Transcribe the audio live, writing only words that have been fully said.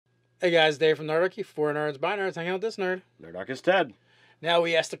Hey guys, Dave from Nerdarchy, for nerds, by nerds, hang out with this nerd. Nerdarchy is Ted. Now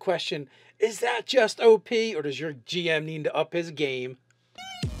we ask the question, is that just OP, or does your GM need to up his game?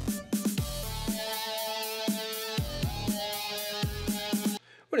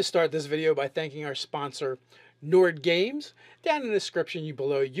 We're going to start this video by thanking our sponsor, Nord Games. Down in the description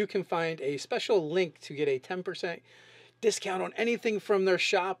below, you can find a special link to get a 10% discount on anything from their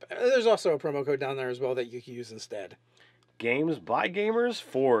shop. There's also a promo code down there as well that you can use instead. Games by gamers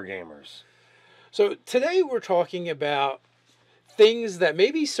for gamers. So today we're talking about things that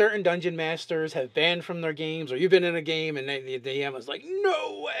maybe certain dungeon masters have banned from their games, or you've been in a game and the DM was like,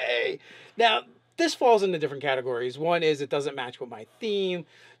 no way. Now, this falls into different categories. One is it doesn't match with my theme.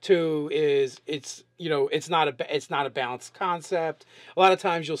 Two is it's not a balanced concept. A lot of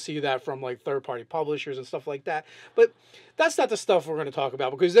times you'll see that from like third-party publishers and stuff like that. But that's not the stuff we're going to talk about,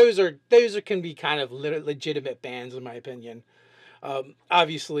 because those can be kind of legitimate bans in my opinion.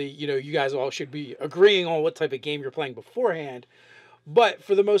 Obviously, you guys all should be agreeing on what type of game you're playing beforehand. But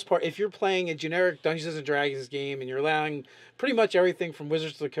for the most part, if you're playing a generic Dungeons & Dragons game and you're allowing pretty much everything from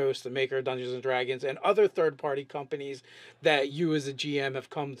Wizards of the Coast, the maker of Dungeons & Dragons, and other third-party companies that you as a GM have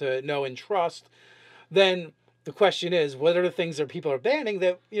come to know and trust, then the question is, what are the things that people are banning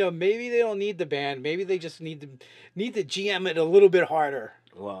that, maybe they don't need to ban, maybe they just need to GM it a little bit harder.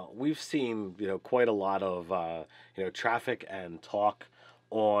 Well, we've seen, quite a lot of, traffic and talk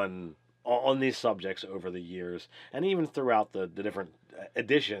on these subjects over the years, and even throughout the different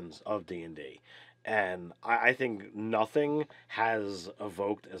editions of D&D. And I think nothing has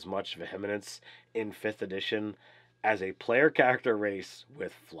evoked as much vehemence in 5th edition as a player character race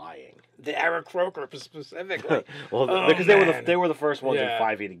with flying. The Eric Croker specifically. Well, because they were the first ones in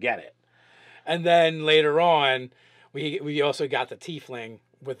 5e to get it. And then later on, we also got the Tiefling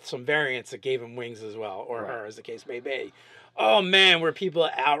with some variants that gave him wings as well, or her, as the case may be. Oh man, were people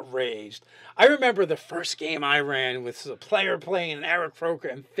outraged. I remember the first game I ran with a player playing an Eric Croker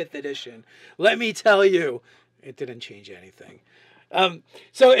in 5th edition. Let me tell you, it didn't change anything.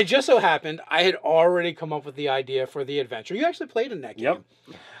 So it just so happened I had already come up with the idea for the adventure. You actually played in that game.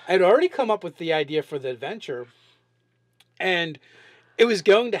 Yep. I had already come up with the idea for the adventure, and it was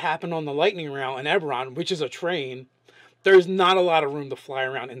going to happen on the lightning round in Eberron, which is a train. There's not a lot of room to fly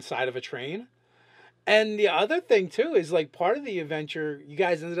around inside of a train. And the other thing too is, like, part of the adventure, you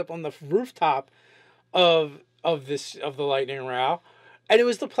guys ended up on the rooftop of the lightning round, and it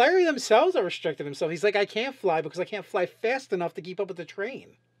was the player themselves that restricted himself. He's like, I can't fly because I can't fly fast enough to keep up with the train.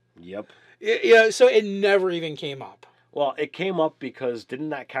 Yep. So it never even came up. Well, it came up because didn't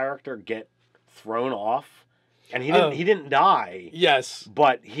that character get thrown off? And he didn't die. Yes.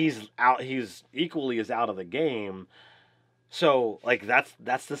 But he's out. He's equally as out of the game. So, like,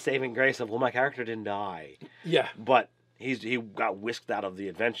 that's the saving grace of, well, my character didn't die. Yeah. But he got whisked out of the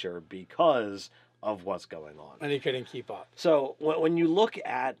adventure because of what's going on. And he couldn't keep up. So when you look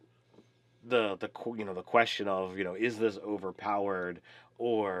at the question of, is this overpowered,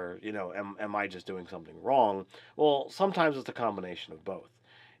 or, am I just doing something wrong? Well, sometimes it's a combination of both.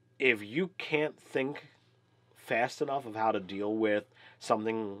 If you can't think fast enough of how to deal with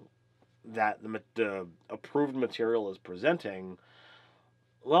something that the approved material is presenting,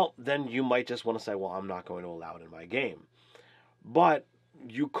 well, then you might just want to say, well, I'm not going to allow it in my game. But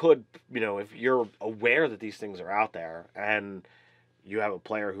you could, if you're aware that these things are out there and you have a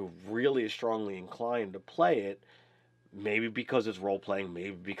player who really is strongly inclined to play it, maybe because it's role-playing,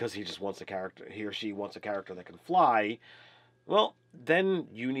 maybe because he or she wants a character that can fly, well, then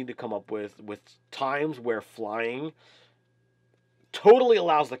you need to come up with times where flying totally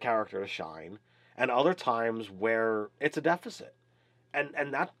allows the character to shine, and other times where it's a deficit.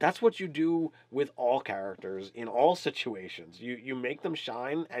 And that's what you do with all characters in all situations. You make them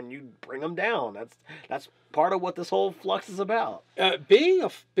shine and you bring them down. That's part of what this whole flux is about. Being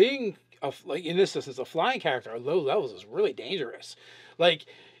like, in this instance, a flying character at low levels is really dangerous. Like,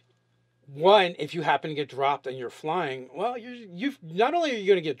 one, if you happen to get dropped and you're flying, well, you've not only are you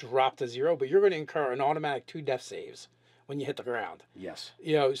going to get dropped to 0, but you're going to incur an automatic 2 death saves when you hit the ground. Yes.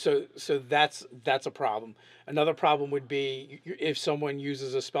 So that's a problem. Another problem would be if someone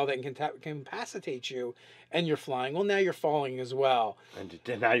uses a spell that can incapacitate you and you're flying. Well, now you're falling as well. And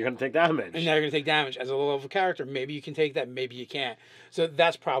now you're going to take damage. And now you're going to take damage. As a low-level character, maybe you can take that, maybe you can't. So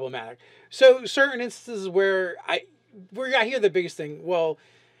that's problematic. So certain instances where I hear the biggest thing, well,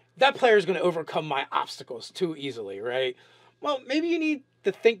 that player is going to overcome my obstacles too easily, right? Well, maybe you need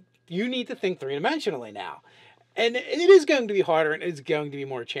to think 3-dimensionally now. And it is going to be harder, and it's going to be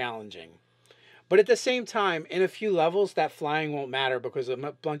more challenging. But at the same time, in a few levels, that flying won't matter because a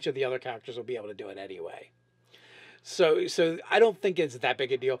bunch of the other characters will be able to do it anyway. So I don't think it's that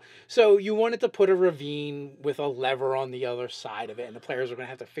big a deal. So you wanted to put a ravine with a lever on the other side of it, and the players are going to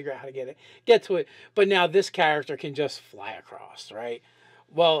have to figure out how to get to it. But now this character can just fly across, right?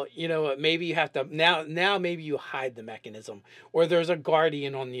 Well, you know what? Maybe you have to now. Maybe you hide the mechanism, or there's a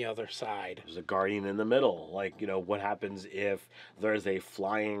guardian on the other side. There's a guardian in the middle. Like, what happens if there's a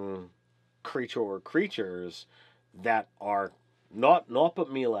flying creature or creatures that are not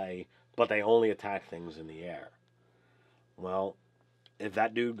but melee, but they only attack things in the air? Well, if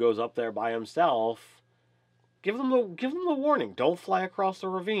that dude goes up there by himself, give them the warning. Don't fly across the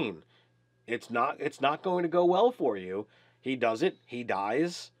ravine. It's not going to go well for you. He does it. He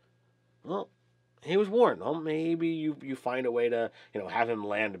dies. Well, he was warned. Well, maybe you find a way to have him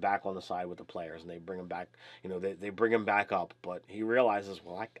land back on the side with the players, and they bring him back. They bring him back up, but he realizes,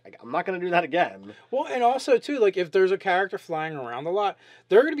 well, I'm not going to do that again. Well, and also too, like if there's a character flying around a lot,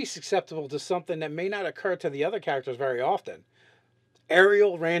 they're going to be susceptible to something that may not occur to the other characters very often.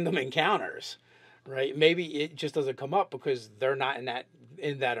 Aerial random encounters, right? Maybe it just doesn't come up because they're not in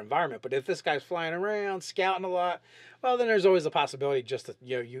that environment. But if this guy's flying around, scouting a lot, well, then there's always a possibility just that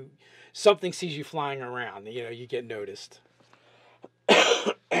something sees you flying around. You get noticed.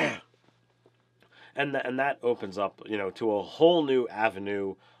 And that opens up to a whole new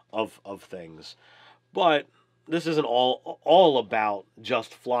avenue of things. But this isn't all about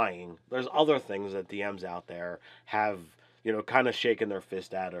just flying. There's other things that DMs out there have kind of shaken their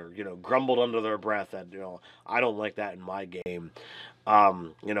fist at, or grumbled under their breath at, I don't like that in my game.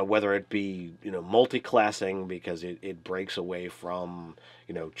 Whether it be multi-classing because it breaks away from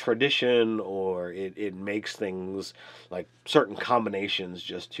tradition, or it makes things like certain combinations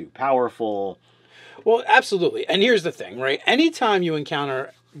just too powerful. Well, absolutely. And here's the thing, right? Anytime you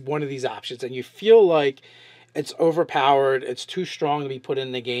encounter one of these options and you feel like it's overpowered, it's too strong to be put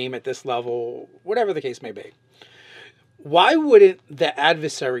in the game at this level, whatever the case may be, why wouldn't the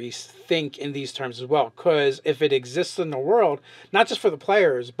adversaries think in these terms as well? Because if it exists in the world, not just for the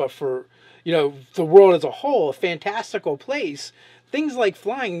players, but for the world as a whole, a fantastical place, things like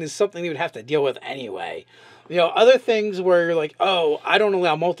flying is something they would have to deal with anyway. Other things where you're like, oh, I don't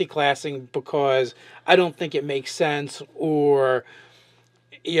allow multi-classing because I don't think it makes sense, or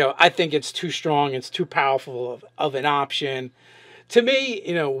I think it's too strong, it's too powerful of an option. To me,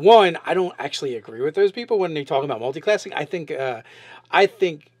 one, I don't actually agree with those people when they talk about multi-classing. I think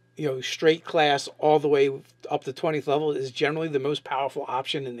straight class all the way up to 20th level is generally the most powerful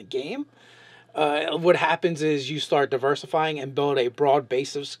option in the game. What happens is you start diversifying and build a broad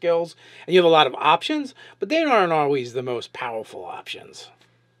base of skills, and you have a lot of options, but they aren't always the most powerful options.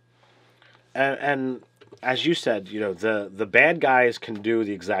 And as you said, the bad guys can do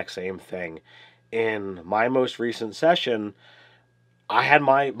the exact same thing. In my most recent session, I had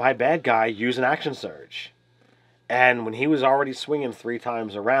my bad guy use an action surge. And when he was already swinging 3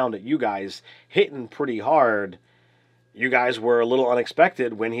 times around at you guys, hitting pretty hard, you guys were a little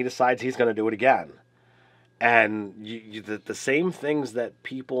unexpected when he decides he's going to do it again. And the same things that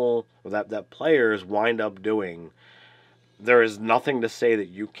people, or that players wind up doing, there is nothing to say that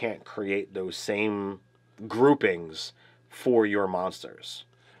you can't create those same groupings for your monsters.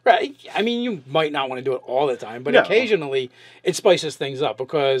 Right. I mean, you might not want to do it all the time, but No. Occasionally it spices things up,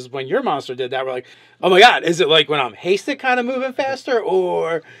 because when your monster did that, we're like, oh my God, is it like when I'm hasted kind of moving faster?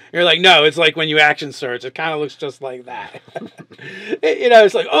 Or you're like, no, it's like when you action surge. It kind of looks just like that.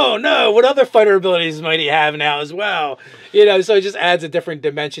 It's like, oh no, what other fighter abilities might he have now as well? So it just adds a different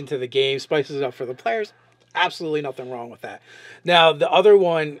dimension to the game, spices it up for the players. Absolutely nothing wrong with that. Now, the other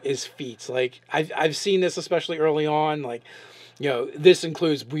one is feats. Like, I've seen this especially early on, like, this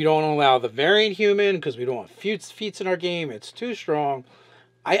includes, we don't allow the variant human because we don't want feats in our game. It's too strong.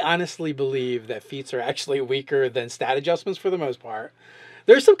 I honestly believe that feats are actually weaker than stat adjustments for the most part.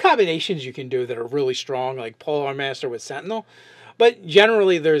 There's some combinations you can do that are really strong, like Polar Master with Sentinel. But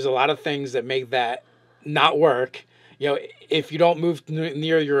generally, there's a lot of things that make that not work. If you don't move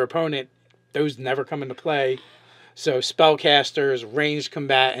near your opponent, those never come into play. So spellcasters, ranged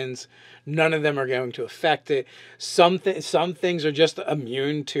combatants, none of them are going to affect it. Some things are just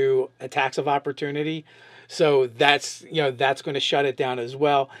immune to attacks of opportunity. So that's going to shut it down as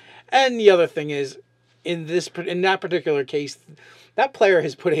well. And the other thing is, in that particular case, that player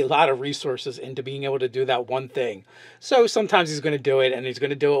has put a lot of resources into being able to do that one thing. So sometimes he's going to do it, and he's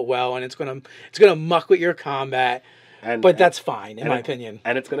going to do it well, and it's going to muck with your combat. But that's fine, in my opinion.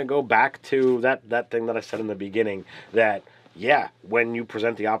 And it's going to go back to that thing that I said in the beginning, that, yeah, when you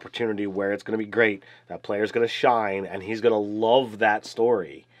present the opportunity where it's going to be great, that player's going to shine, and he's going to love that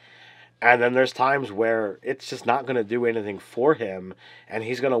story. And then there's times where it's just not going to do anything for him, and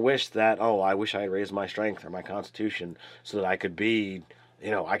he's going to wish that, oh, I wish I had raised my strength or my constitution so that I could be,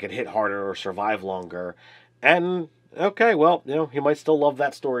 I could hit harder or survive longer. And, okay, well, he might still love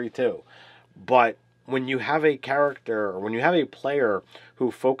that story too. But when you have a character, or when you have a player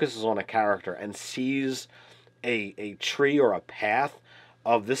who focuses on a character and sees a tree or a path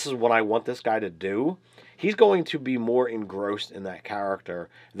of this is what I want this guy to do, he's going to be more engrossed in that character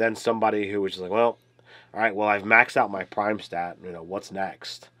than somebody who is just like, well, all right, well, I've maxed out my prime stat. What's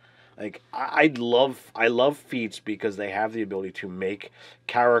next? Like, I love feats because they have the ability to make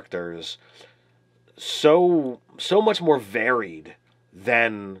characters so much more varied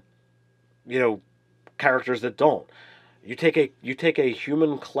than characters that don't. You take a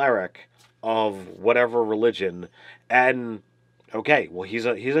human cleric of whatever religion, and okay, well, he's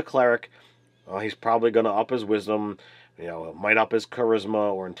a cleric. He's probably going to up his wisdom. It might up his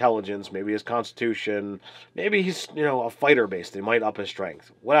charisma or intelligence, maybe his constitution. Maybe he's, a fighter based. He might up his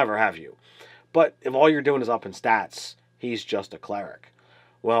strength, whatever have you. But if all you're doing is upping stats, he's just a cleric.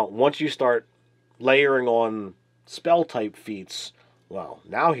 Well, once you start layering on spell type feats, well,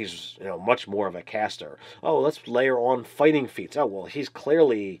 now he's, much more of a caster. Oh, let's layer on fighting feats. Oh, well, he's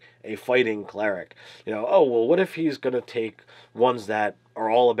clearly a fighting cleric. Oh, well, what if he's going to take ones that are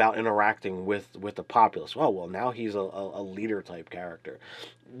all about interacting with the populace? Oh, well, now he's a leader type character.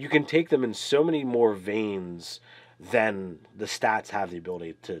 You can take them in so many more veins than the stats have the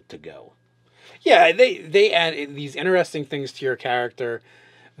ability to go. Yeah, they add these interesting things to your character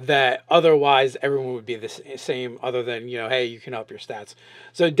that otherwise everyone would be the same, other than, hey, you can up your stats.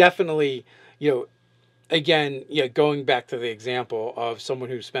 So definitely, again, going back to the example of someone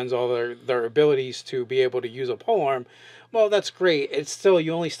who spends all their abilities to be able to use a polearm, well, that's great. It's still,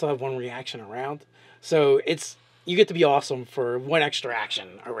 you only still have one reaction around. So you get to be awesome for one extra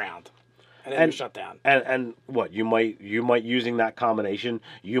action around. And then you shut down. And what, you might using that combination,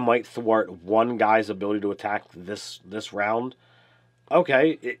 you might thwart one guy's ability to attack this round.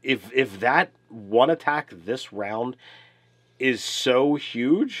 Okay, if that one attack this round is so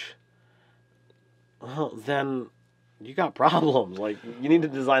huge, well, then you got problems. Like, you need to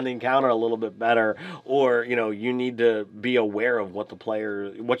design the encounter a little bit better, or you need to be aware of what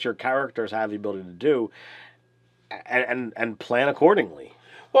your characters have the ability to do, and plan accordingly.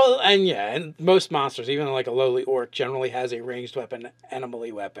 Well, and most monsters, even like a lowly orc, generally has a ranged weapon and a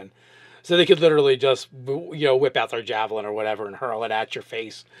melee weapon. So they could literally just, whip out their javelin or whatever and hurl it at your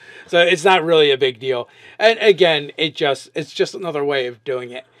face. So it's not really a big deal. And again, it's just another way of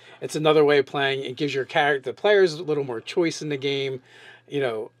doing it. It's another way of playing. It gives the players a little more choice in the game.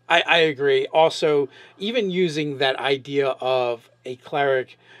 I agree. Also, even using that idea of a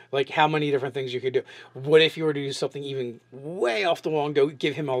cleric, like how many different things you could do. What if you were to do something even way off the wall and go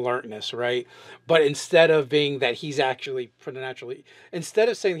give him alertness, right? But instead of being that he's actually instead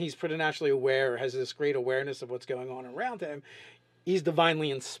of saying he's preternaturally aware, has this great awareness of what's going on around him, he's divinely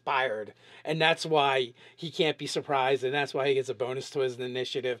inspired. And that's why he can't be surprised, and that's why he gets a bonus to his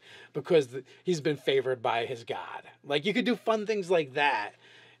initiative, because he's been favored by his god. Like, you could do fun things like that,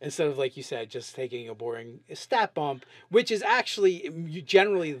 instead of, like you said, just taking a boring stat bump, which is actually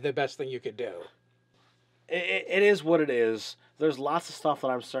generally the best thing you could do. It is what it is. There's lots of stuff that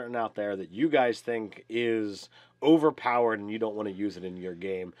I'm certain out there that you guys think is overpowered and you don't want to use it in your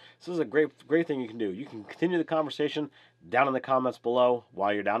game. So this is a great thing you can do. You can continue the conversation down in the comments below.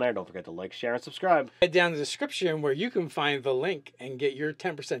 While you're down there, don't forget to like, share, and subscribe. Head down in the description where you can find the link and get your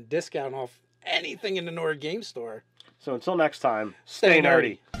 10% discount off anything in the Nord Game Store. So until next time, stay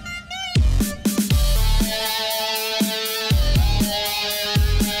nerdy.